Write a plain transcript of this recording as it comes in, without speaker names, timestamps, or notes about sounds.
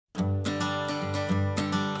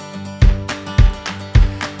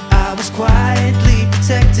quietly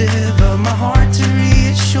protective of my heart to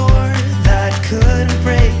reassure that I couldn't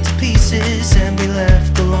break to pieces and be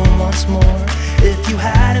left alone once more. If you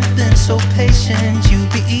hadn't been so patient,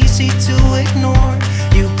 you'd be easy to ignore.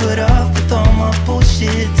 You put up with all my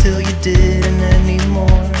bullshit till you didn't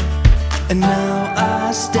anymore. And now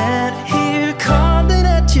I stand here calling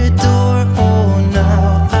at your door. Oh,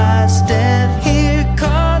 now I stand here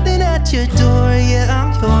calling at your door. Yeah,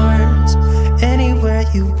 I'm yours, anywhere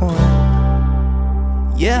you want.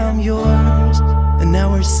 Yeah, I'm yours, and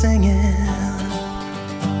now we're singing.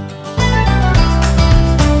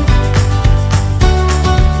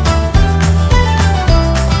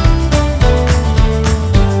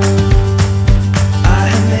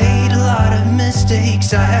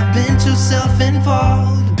 I have been too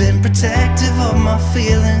self-involved, been protective of my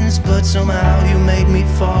feelings, but somehow you made me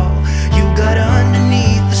fall. You got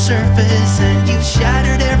underneath the surface and you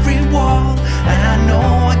shattered every wall. And I know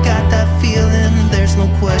I got that feeling, there's no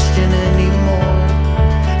question anymore.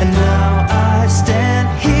 And now I stand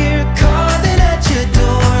here calling at your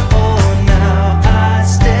door. Oh, now I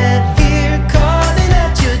stand here calling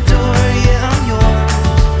at your door. Yeah, I'm yours,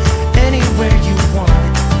 anywhere you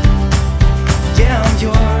want. Yeah, I'm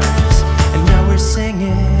yours, and now we're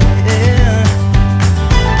singing.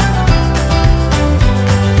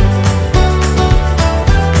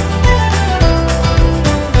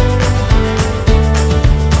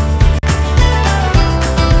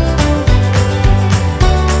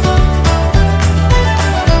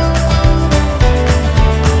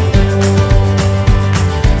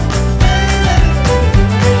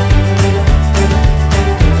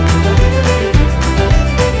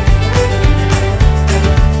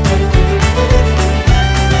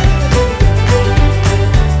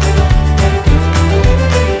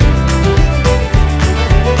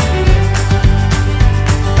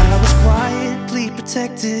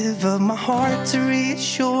 Of my heart to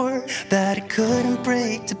reassure that it couldn't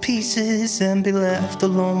break to pieces and be left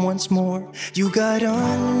alone once more. You got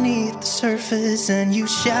underneath the surface and you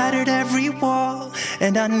shattered every wall.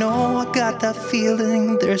 And I know I got that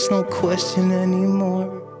feeling, there's no question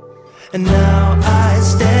anymore. And now I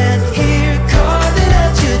stand here calling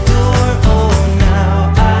at your door. Oh,